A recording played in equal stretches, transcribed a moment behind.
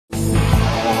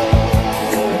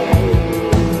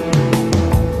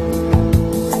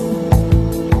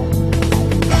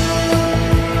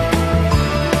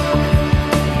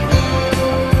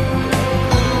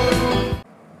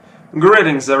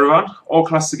Greetings everyone,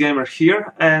 OldClassicGamer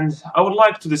here, and I would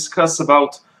like to discuss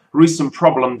about recent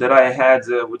problem that I had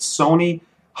with Sony,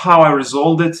 how I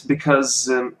resolved it,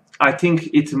 because I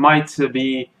think it might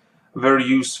be very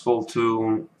useful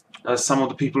to some of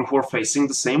the people who are facing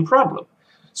the same problem.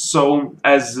 So,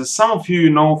 as some of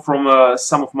you know from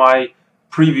some of my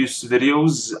previous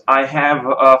videos, I have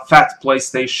a fat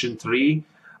PlayStation 3.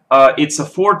 It's a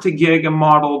 40 gig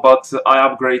model, but I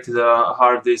upgraded a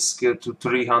hard disk to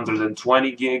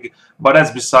 320 gig, but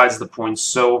that's besides the point.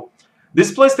 So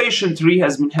this PlayStation 3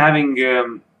 has been having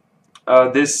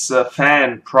this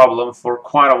fan problem for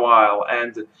quite a while,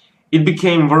 and it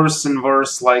became worse and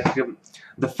worse. Like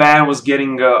the fan was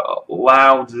getting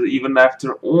loud even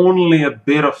after only a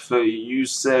bit of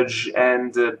usage,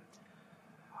 and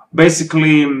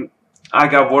basically I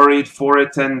got worried for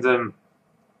it, and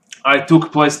I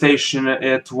took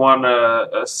PlayStation to one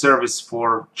service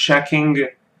for checking,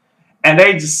 and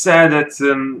they just said that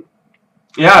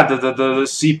yeah, the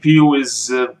CPU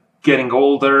is getting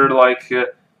older, like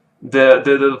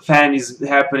the fan is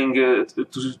happening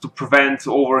to prevent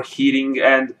overheating,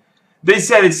 and they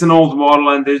said it's an old model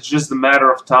and it's just a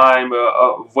matter of time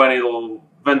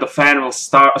when the fan will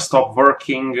stop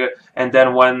working, and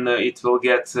then when it will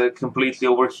get completely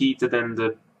overheated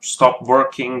and stop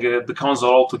working the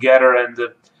console altogether. And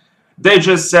they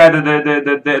just said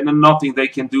that nothing they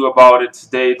can do about it.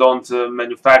 They don't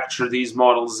manufacture these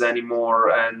models anymore,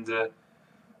 and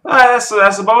that's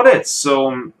about it.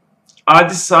 So I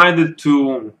decided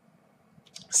to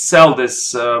sell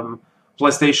this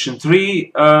PlayStation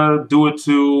 3 due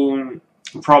to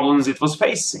problems it was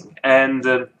facing,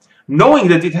 and knowing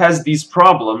that it has these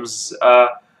problems,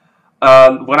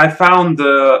 when I found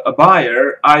a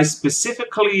buyer, I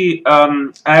specifically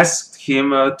asked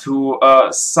him to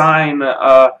sign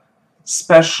a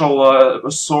special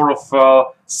sort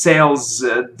of sales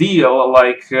deal,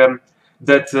 like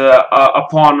that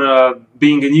upon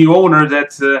being a new owner,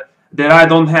 that I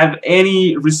don't have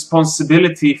any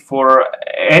responsibility for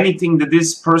anything that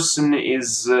this person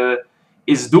is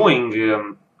doing.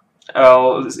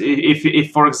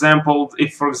 If for example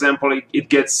it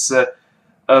gets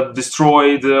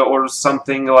destroyed or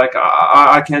something, like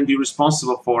I can't be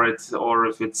responsible for it, or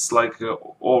if it's like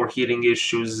overheating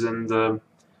issues, and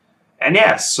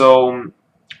yeah, so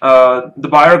the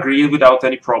buyer agreed without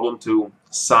any problem to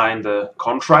sign the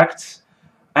contract,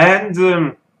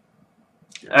 and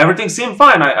everything seemed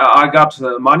fine. I got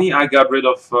money. I got rid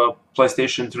of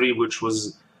PlayStation 3, which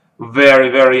was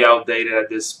very outdated at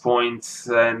this point,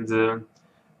 and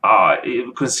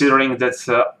considering that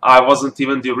I wasn't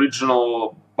even the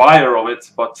original buyer of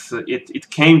it, but it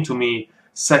came to me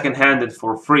second-handed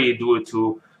for free due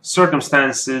to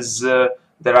circumstances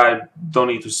that I don't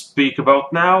need to speak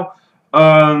about now.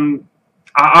 I'm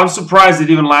surprised it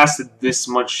even lasted this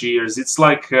much years. It's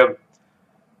like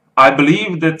I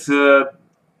believe that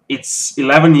it's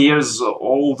 11 years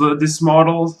old, this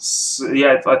model. So,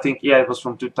 yeah, I think, yeah, it was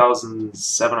from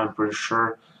 2007, I'm pretty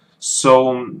sure.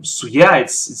 So yeah,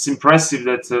 it's impressive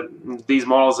that these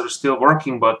models are still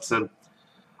working, but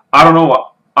I don't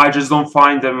know, I just don't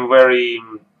find them very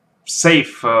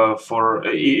safe for...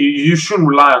 You shouldn't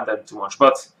rely on them too much,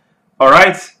 but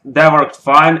alright, that worked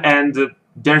fine, and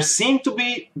there seemed to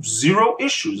be zero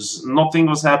issues. Nothing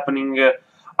was happening.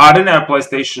 I didn't have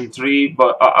PlayStation 3,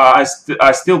 but I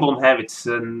still don't have it,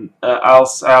 and I'll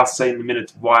say in a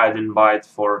minute why I didn't buy it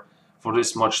for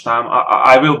this much time.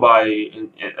 I will buy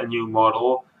a new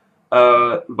model,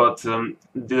 but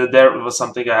there was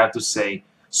something I have to say.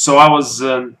 So I was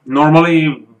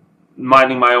normally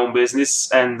minding my own business,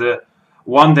 and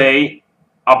one day,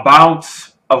 about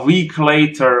a week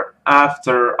later,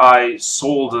 after I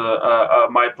sold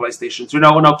my PlayStation 3,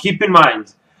 now keep in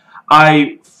mind,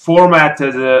 I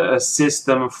formatted a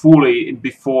system fully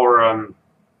before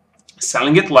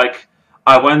selling it. Like,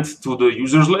 I went to the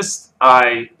users list,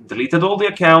 I deleted all the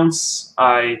accounts,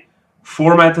 I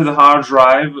formatted the hard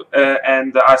drive,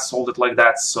 and I sold it like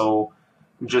that. So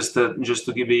just to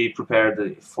be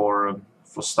prepared for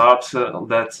start,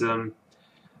 that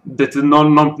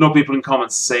no people in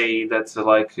comments say that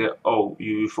like oh,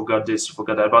 you forgot this, you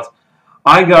forgot that. But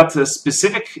I got a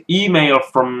specific email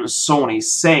from Sony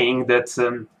saying that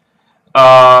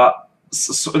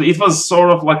so it was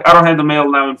sort of like, I don't have the mail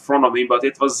now in front of me, but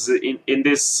it was in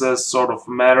this sort of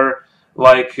matter,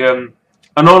 like an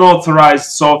unauthorized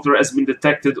software has been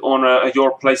detected on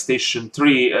your PlayStation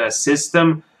 3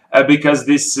 system, because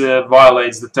this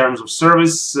violates the terms of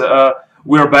service.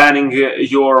 We're banning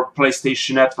your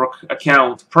PlayStation Network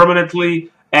account permanently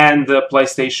and the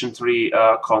PlayStation 3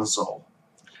 console.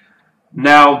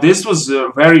 Now, this was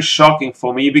very shocking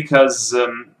for me, because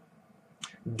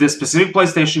The specific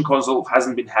PlayStation console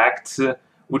hasn't been hacked,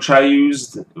 which I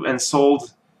used and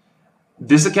sold.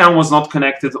 This account was not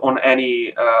connected on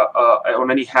any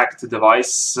hacked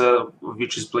device,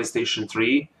 which is PlayStation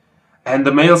 3. And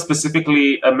the mail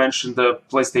specifically mentioned the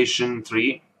PlayStation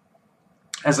 3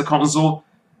 as a console.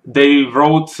 They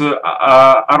wrote,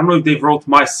 I don't know if they wrote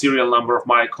my serial number of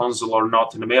my console or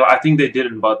not in the mail. I think they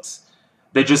didn't, but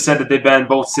they just said that they banned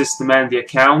both system and the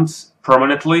account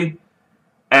permanently.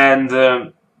 And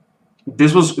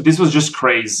this was just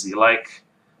crazy. Like,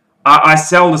 I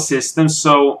sell the system,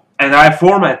 so, and I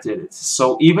formatted it.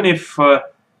 So even if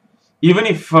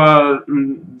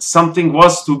something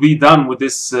was to be done with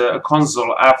this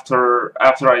console after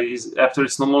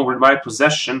it's no longer in my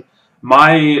possession,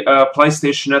 my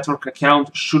PlayStation Network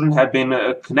account shouldn't have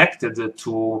been connected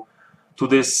to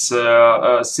this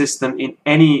system in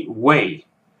any way.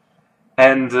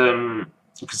 And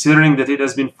considering that it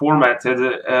has been formatted,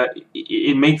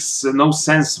 it makes no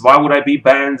sense. Why would I be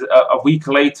banned a week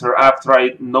later after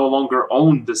I no longer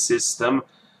own the system?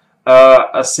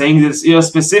 Saying this,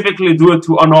 specifically due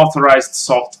to unauthorized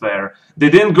software.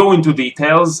 They didn't go into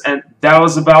details, and that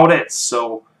was about it.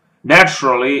 So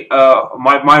naturally,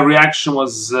 my reaction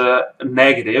was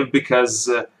negative, because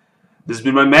this has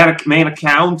been my main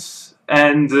account,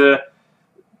 and the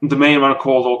main one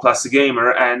called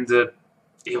OldClassicGamer, and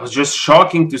it was just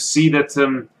shocking to see that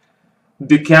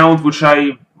the account which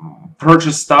I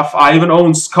purchased stuff. I even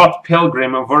own Scott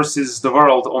Pilgrim versus the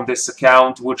World on this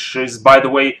account, which is, by the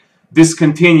way,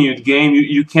 discontinued game.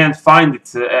 You can't find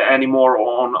it anymore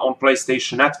on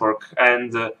PlayStation Network,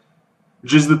 and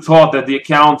just the thought that the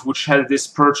account which had this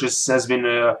purchase has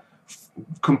been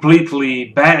completely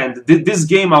banned. This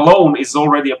game alone is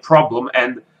already a problem,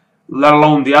 and let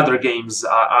alone the other games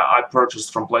I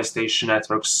purchased from PlayStation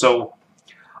Network. So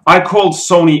I called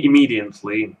Sony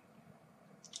immediately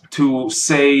to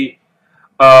say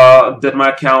that my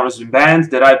account has been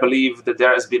banned, that I believe that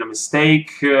there has been a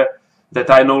mistake, that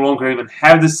I no longer even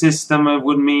have the system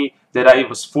with me, that it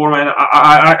was formatted.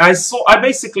 I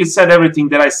basically said everything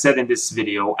that I said in this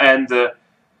video, and the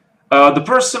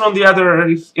person on the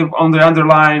other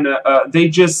line, they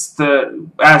just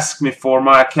asked me for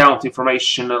my account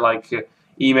information, like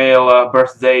email,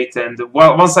 birth date, and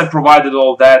well, once I provided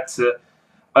all that,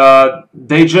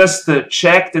 they just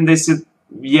checked and they said,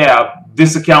 yeah,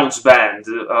 this account's banned.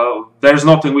 There's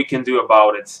nothing we can do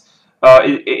about it.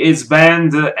 It's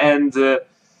banned, and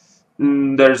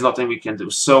there's nothing we can do.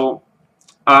 So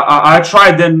I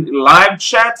tried then live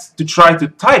chat to try to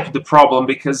type the problem,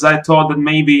 because I thought that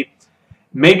maybe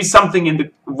something in the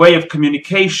way of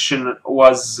communication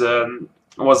was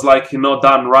like not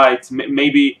done right.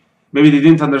 Maybe they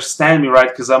didn't understand me right,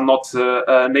 because I'm not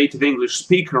a native English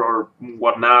speaker or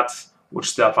whatnot,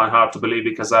 which I find hard to believe,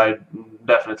 because I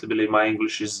definitely believe my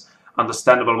English is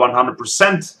understandable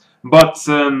 100%. But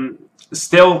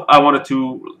still, I wanted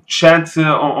to chat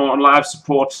on live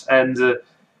support, and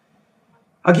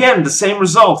again, the same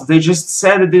result. They just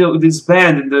said that it is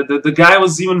banned, and the guy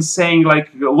was even saying, like,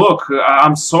 look,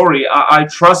 I'm sorry, I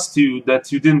trust you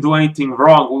that you didn't do anything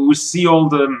wrong. We see all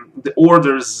the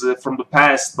orders from the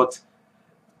past, but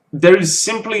there is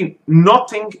simply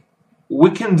nothing we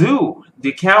can do. The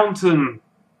account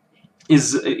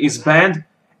is banned,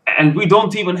 and we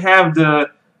don't even have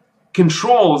the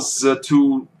controls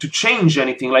to change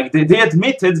anything. Like, they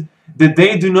admitted that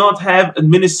they do not have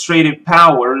administrative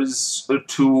powers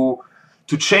to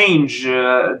change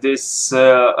this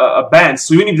ban.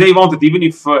 So even if they wanted, even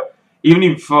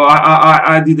if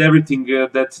I did everything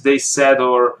that they said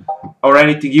or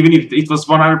anything, even if it was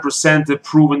 100%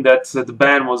 proven that the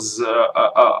ban was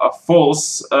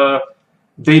false,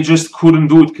 they just couldn't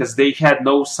do it, because they had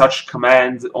no such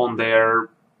command on their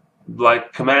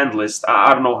command list.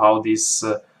 I don't know how these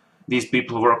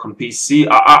people work on PC.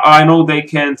 I know they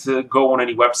can't go on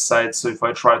any website, so if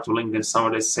I try to link them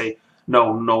somewhere, they say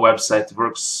no website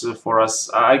works for us.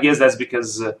 I guess that's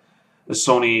because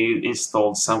Sony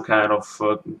installed some kind of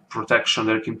protection on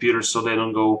their computer, so they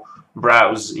don't go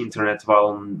browse internet while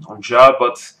on job.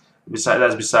 But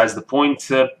that's besides the point.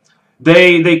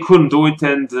 They couldn't do it,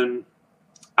 and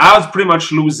I was pretty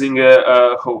much losing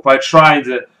hope. I tried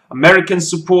American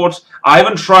support. I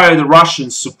even tried Russian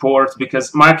support,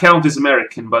 because my account is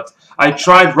American, but I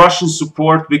tried Russian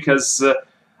support because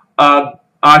I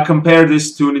compared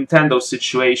this to a Nintendo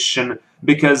situation,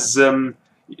 because European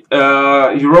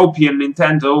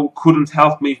Nintendo couldn't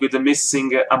help me with the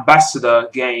missing ambassador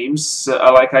games.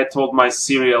 Like, I told my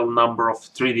serial number of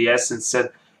 3DS and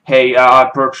said, hey, I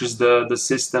purchased the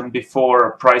system before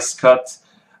a price cut.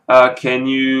 Can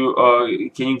you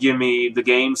give me the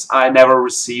games? I never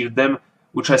received them.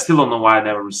 which I still don't know why I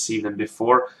never received them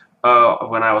before,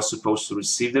 when I was supposed to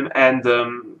receive them. And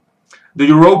the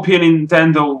European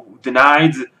Nintendo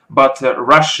denied, but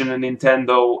Russian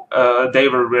Nintendo, they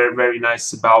were very, very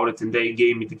nice about it, and they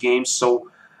gave me the game. So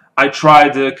I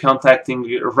tried contacting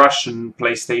Russian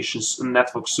PlayStation's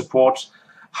network support.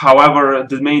 However,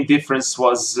 the main difference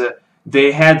was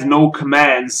they had no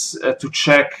commands to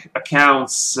check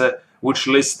accounts which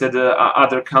listed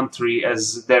other country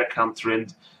as their country.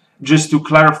 And just to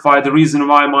clarify, the reason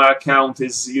why my account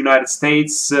is United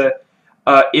States,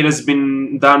 it has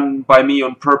been done by me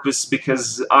on purpose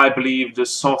because I believe the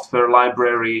software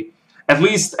library, at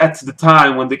least at the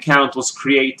time when the account was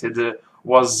created,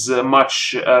 was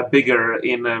much bigger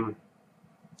in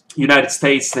United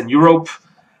States than Europe.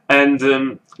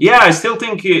 And yeah, I still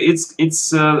think it's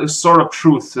sort of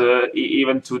truth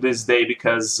even to this day,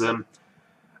 because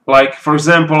like, for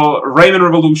example, Rayman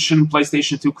Revolution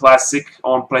PlayStation 2 Classic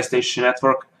on PlayStation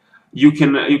Network, you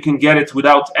can get it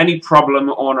without any problem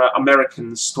on an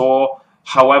American store.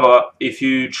 However, if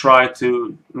you try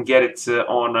to get it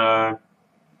on a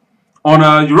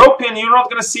European, you're not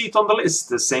gonna see it on the list.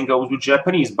 The same goes with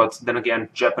Japanese, but then again,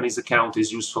 Japanese account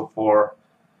is useful for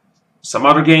some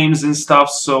other games and stuff.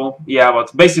 So yeah,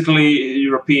 but basically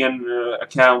European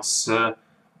accounts,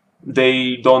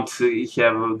 they don't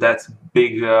have that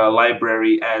big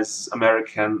library as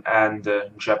American and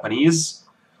Japanese.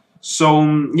 So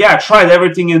yeah, I tried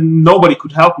everything and nobody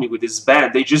could help me with this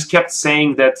ban. They just kept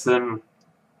saying that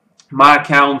my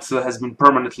account has been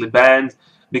permanently banned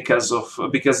because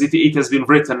it has been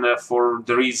written for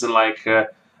the reason like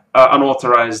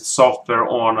unauthorized software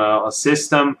on a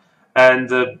system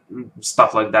and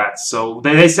stuff like that. So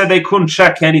they said they couldn't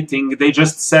check anything. They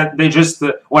just said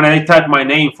when I type my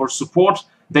name for support,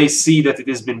 they see that it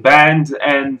has been banned,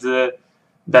 and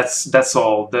that's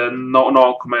all.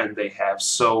 No command they have.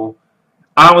 So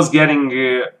I was getting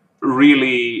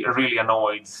really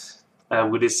annoyed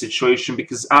with this situation,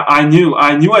 because I knew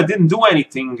I didn't do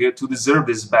anything to deserve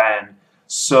this ban.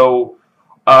 So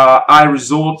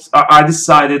I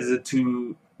decided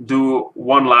to do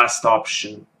one last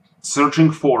option,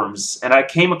 searching forums, and I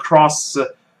came across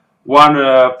one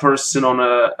person on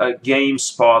a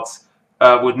GameSpot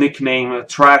with nickname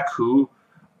Traku,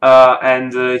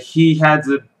 and he had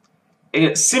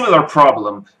a similar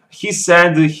problem. He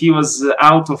said he was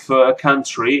out of a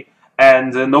country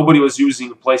and nobody was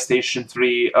using PlayStation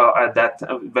 3 at that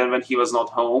when he was not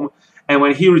home. And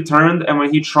when he returned and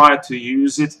when he tried to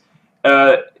use it,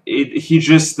 he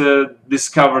just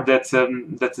discovered that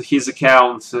that his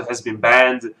account has been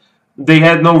banned. They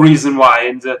had no reason why,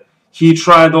 and he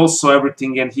tried also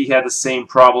everything, and he had the same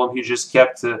problem. He just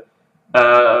kept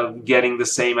getting the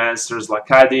same answers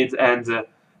like I did, and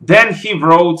then he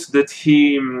wrote that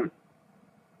he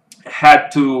had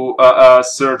to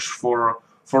search for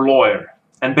lawyer,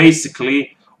 and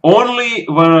basically only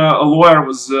when a lawyer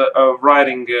was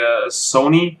writing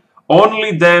Sony,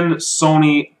 only then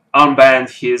Sony unbanned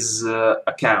his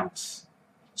account.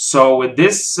 So with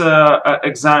this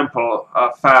example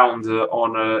found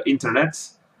on internet,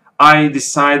 I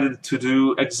decided to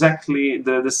do exactly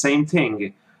the same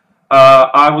thing.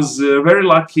 I was very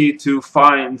lucky to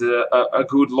find a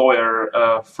good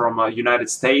lawyer from United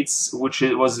States, which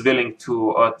was willing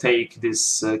to take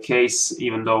this case,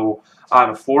 even though I'm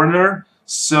a foreigner.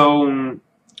 So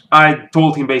I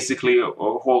told him basically a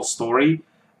whole story,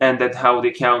 and that how the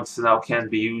account now can't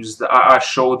be used. I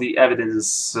showed the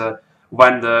evidence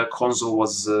when the console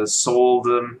was sold,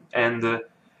 and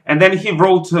then he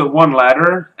wrote one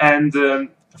letter, and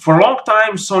for a long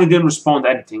time Sony didn't respond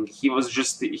anything. He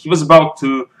was about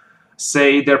to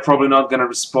say they're probably not gonna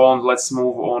respond, let's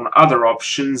move on other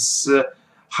options.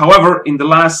 However, in the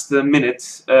last minute,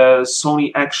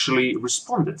 Sony actually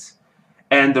responded,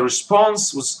 and the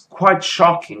response was quite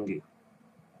shocking.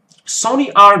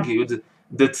 Sony argued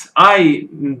that I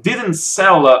didn't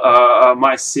sell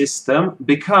my system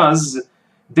because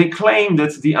they claim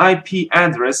that the IP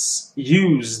address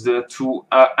used to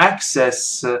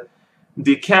access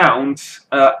the account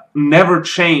never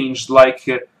changed,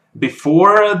 like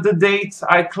before the date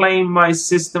I claim my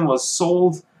system was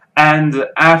sold and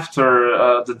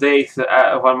after the date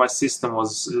when my system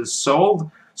was sold.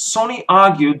 Sony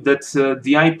argued that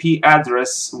the IP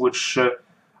address which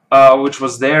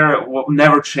was there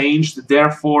never changed,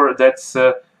 therefore that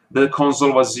the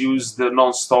console was used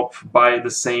non-stop by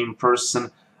the same person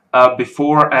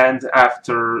before and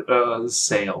after the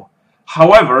sale.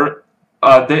 However,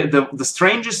 the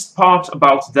strangest part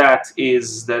about that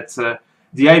is that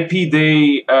the IP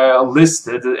they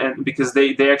listed, and because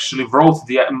they actually wrote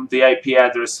the IP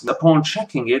address. Upon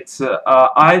checking it,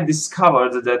 I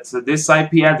discovered that this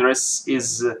IP address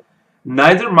is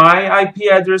neither my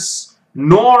IP address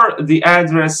nor the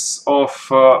address of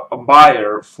a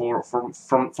buyer for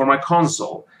my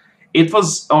console. It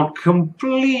was on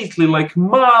completely, like,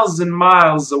 miles and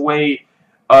miles away,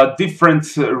 a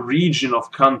different region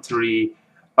of country,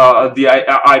 the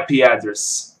IP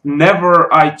address.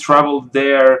 Never I traveled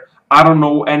there. I don't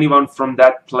know anyone from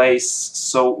that place.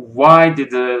 So why did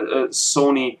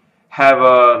Sony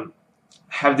have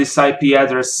this IP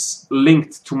address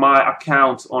linked to my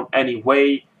account on any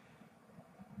way?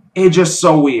 It's just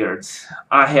so weird.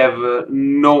 I have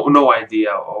no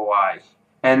idea why.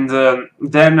 And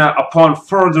then upon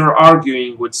further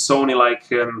arguing with Sony, like,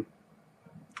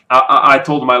 I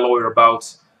told my lawyer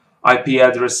about IP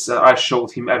address. I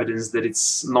showed him evidence that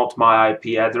it's not my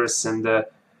IP address, and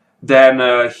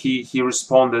then he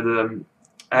responded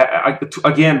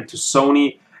again to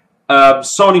Sony.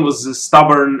 Sony was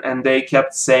stubborn, and they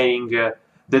kept saying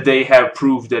that they have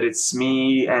proof that it's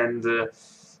me, and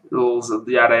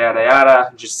yada yada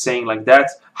yada, just saying like that.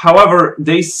 However,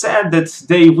 they said that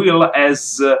they will,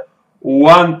 as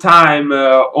one time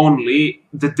only,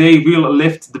 that they will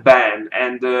lift the ban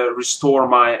and restore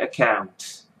my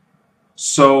account.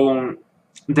 So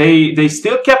they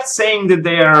still kept saying that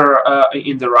they are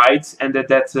in the right, and that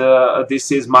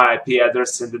this is my IP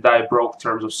address and that I broke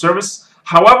terms of service.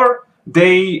 However,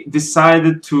 they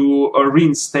decided to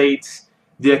reinstate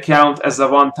the account as a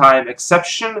one-time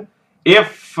exception.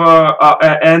 If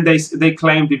and they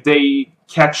claimed if they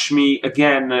catch me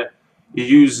again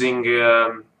using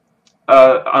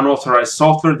unauthorized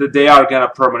software, that they are gonna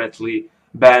permanently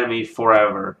ban me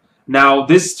forever. Now,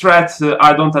 this threat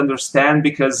I don't understand,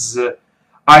 because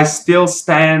I still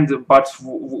stand, but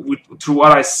through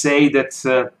what I say,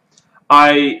 that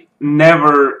I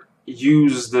never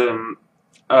used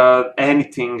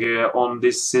anything on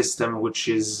this system which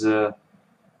is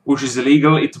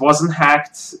illegal. It wasn't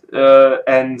hacked,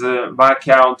 and my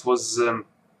account was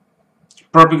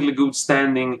perfectly good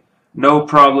standing, no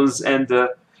problems, and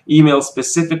email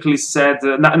specifically said,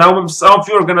 now some of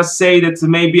you are gonna say that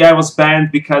maybe I was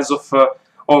banned because of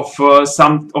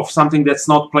something that's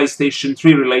not PlayStation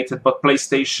 3 related, but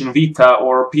PlayStation Vita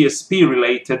or PSP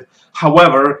related.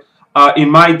 However, in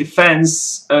my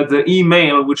defense, the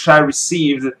email which I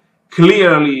received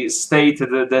clearly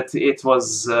stated that it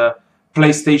was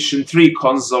PlayStation 3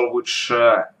 console which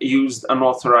used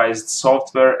unauthorized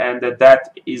software, and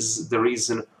that is the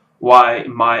reason why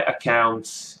my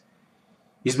account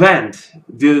is banned.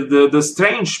 The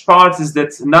strange part is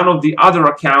that none of the other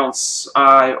accounts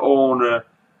I own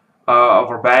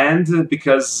are banned,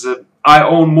 because I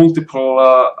own multiple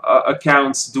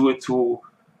accounts due to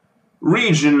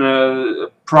region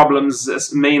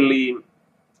problems, mainly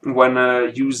when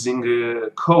using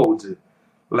code.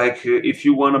 Like, if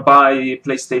you want to buy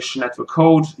PlayStation Network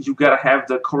code, you gotta have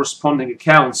the corresponding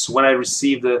accounts. When I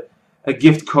received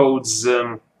gift codes,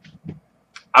 in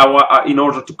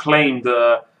order to claim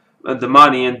the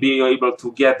money and be able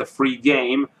to get the free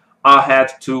game, I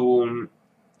had to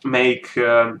make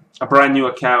a brand new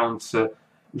account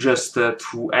just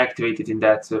to activate it in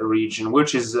that region,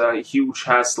 which is a huge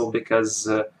hassle, because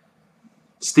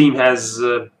Steam has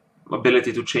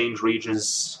ability to change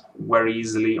regions very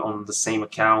easily on the same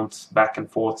account, back and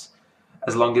forth,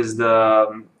 as long as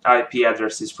the IP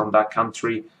address is from that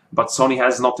country. But Sony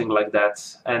has nothing like that,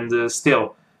 and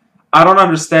still, I don't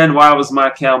understand why was my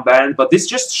account banned. But this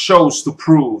just shows to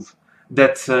prove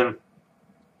that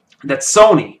that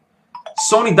Sony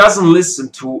doesn't listen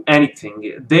to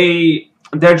anything.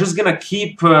 They're just gonna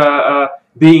keep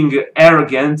being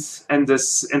arrogant and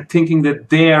thinking that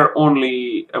they're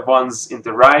only ones in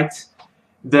the right.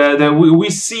 We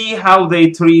see how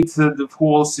they treat the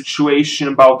whole situation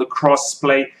about the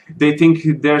crossplay. They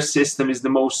think their system is the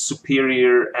most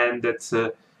superior, and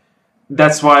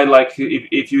that's why, like,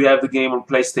 if you have the game on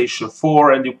PlayStation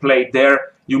 4 and you play it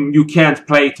there, you can't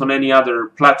play it on any other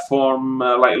platform.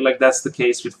 Like that's the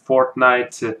case with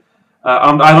Fortnite.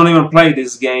 I don't even play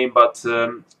this game, but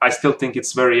I still think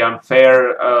it's very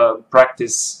unfair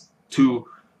practice to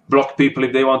block people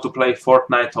if they want to play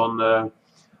Fortnite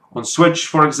on Switch,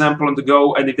 for example, on the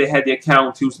go, and if they had the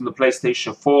account used on the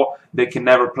PlayStation 4, they can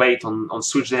never play it on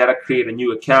Switch. They had to create a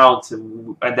new account,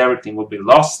 and everything will be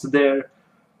lost there.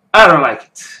 I don't like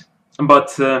it. But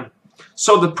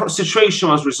so the situation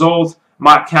was resolved.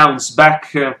 My account's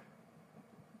back,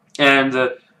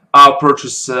 and I'll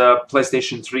purchase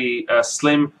PlayStation 3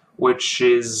 Slim, which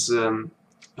is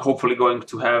hopefully going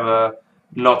to have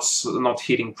not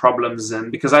hitting problems,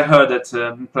 and because I heard that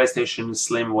PlayStation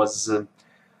Slim was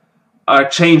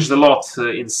changed a lot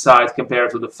inside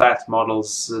compared to the fat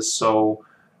models, so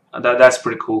that's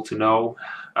pretty cool to know.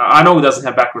 I know it doesn't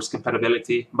have backwards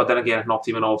compatibility, but then again, not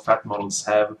even all fat models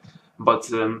have. But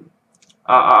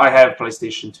I have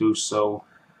PlayStation 2, so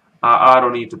I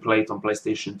don't need to play it on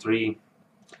PlayStation 3.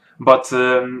 But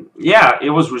yeah, it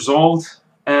was resolved.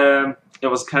 It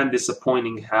was kind of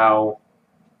disappointing how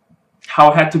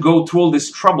I had to go through all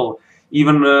this trouble,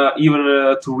 even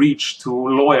to reach to a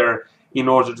lawyer in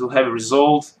order to have it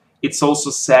resolved. It's also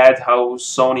sad how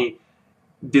Sony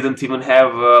didn't even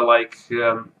have like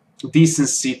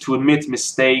decency to admit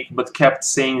mistake, but kept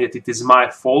saying that it is my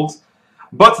fault.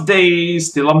 But they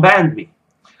still unbanned me.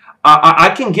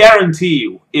 I can guarantee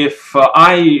you, if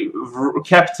I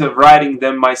kept writing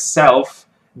them myself,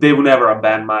 they will never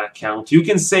unban my account. You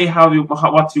can say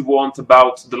what you want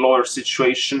about the lawyer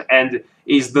situation, and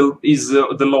is the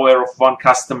lawyer of one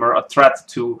customer a threat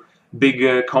to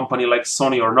big company like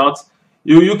Sony or not?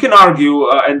 You can argue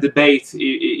and debate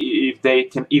if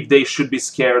they should be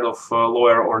scared of a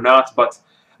lawyer or not. But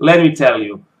let me tell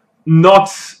you,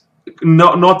 not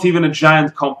even a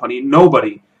giant company,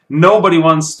 nobody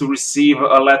wants to receive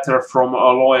a letter from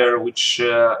a lawyer which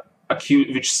tells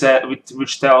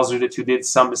you that you did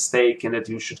some mistake and that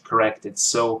you should correct it.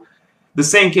 So the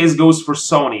same case goes for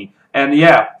Sony. And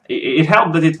yeah, it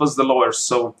helped that it was the lawyer.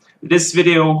 So this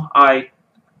video, I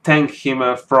thank him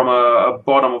from a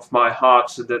bottom of my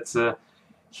heart that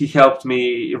he helped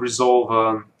me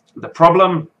resolve the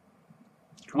problem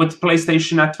with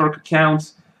PlayStation Network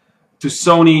account. To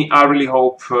Sony, I really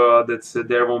hope that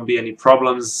there won't be any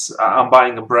problems. I'm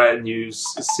buying a brand new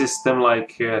system,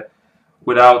 like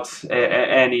without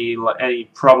any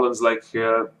problems. Like,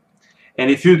 and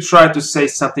if you try to say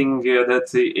something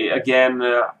that again,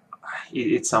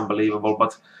 it's unbelievable.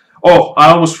 But oh, I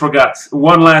almost forgot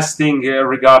one last thing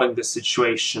regarding the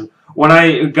situation. When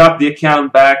I got the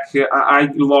account back, I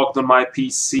logged on my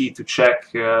PC to check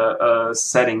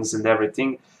settings and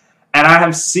everything, and I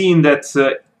have seen that.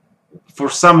 For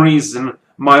some reason,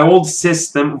 my old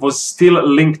system was still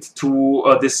linked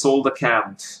to this old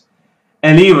account.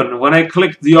 And even when I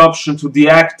clicked the option to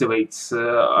deactivate,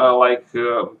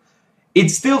 it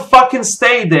still fucking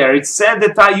stayed there. It said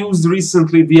that I used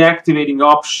recently deactivating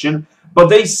option, but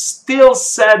they still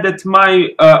said that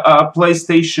my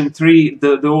PlayStation 3,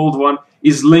 the old one,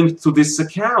 is linked to this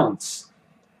account.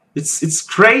 It's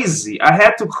crazy. I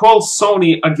had to call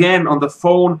Sony again on the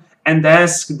phone and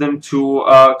ask them to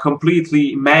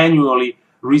completely manually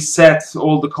reset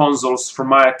all the consoles from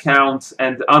my account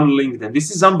and unlink them.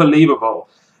 This is unbelievable,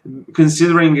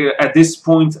 considering at this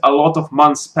point a lot of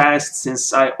months passed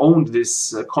since I owned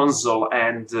this console,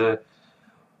 and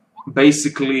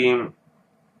basically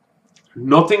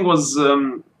nothing was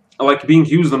like being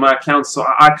used on my account, so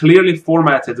I clearly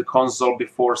formatted the console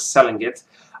before selling it.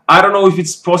 I don't know if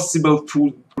it's possible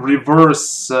to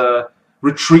reverse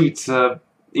retreat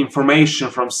information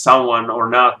from someone or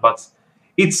not, but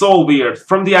it's all weird.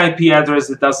 From the IP address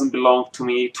that doesn't belong to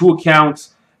me, to account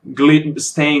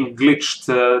staying glitched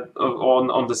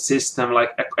on the system, like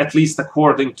at least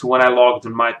according to when I logged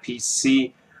on my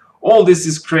PC. All this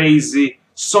is crazy.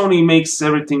 Sony makes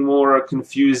everything more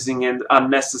confusing and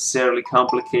unnecessarily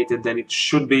complicated than it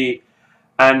should be.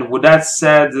 And with that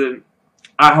said,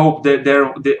 I hope that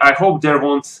there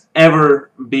won't ever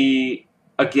be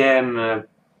again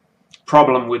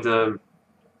problem with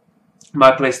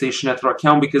my PlayStation Network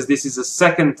account, because this is the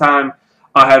second time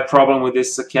I had problem with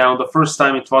this account. The first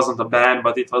time it wasn't a ban,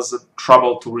 but it was a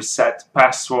trouble to reset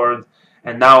password,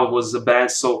 and now it was a ban.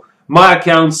 So my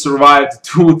account survived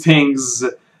two things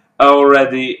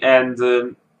already, and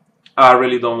I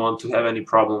really don't want to have any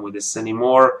problem with this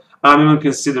anymore. I'm even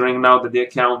considering, now that the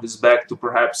account is back, to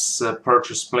perhaps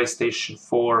purchase PlayStation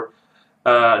 4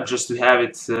 just to have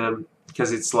it,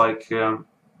 because it's like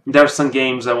there are some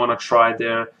games I want to try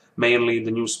there, mainly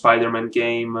the new Spider-Man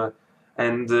game,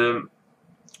 and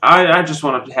I just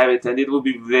wanted to have it, and it would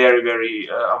be very, very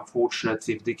unfortunate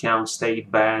if the account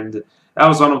stayed banned. That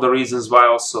was one of the reasons why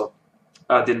also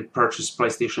I didn't purchase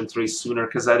PlayStation 3 sooner,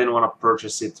 because I didn't want to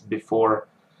purchase it before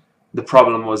the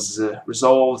problem was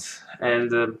resolved.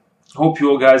 And hope you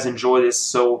all guys enjoy this.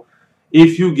 So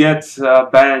if you get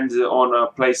banned on a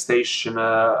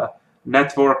PlayStation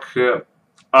Network,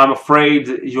 I'm afraid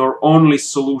your only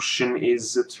solution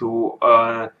is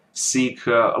to seek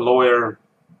a lawyer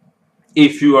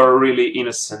if you are really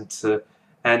innocent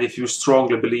and if you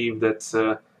strongly believe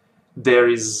that there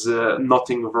is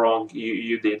nothing wrong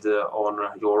you did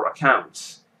on your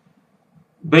account.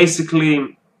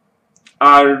 Basically,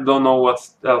 I don't know what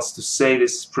else to say.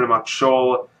 This is pretty much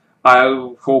all. I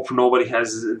hope nobody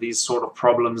has these sort of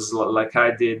problems like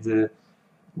I did.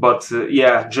 But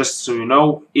yeah, just so you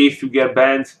know, if you get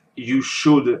banned, you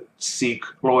should seek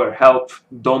lawyer help.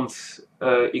 Don't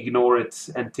ignore it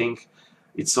and think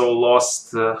it's all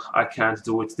lost. I can't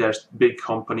do it. There's a big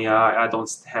company. I don't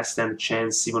stand a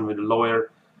chance even with a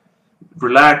lawyer.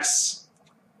 Relax.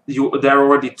 There are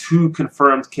already 2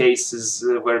 confirmed cases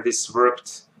where this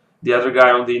worked. The other guy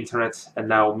on the internet and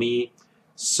now me.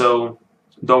 So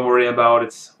don't worry about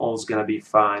it. All's gonna be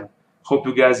fine. Hope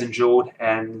you guys enjoyed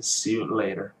and see you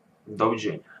later. Do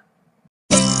widzenia.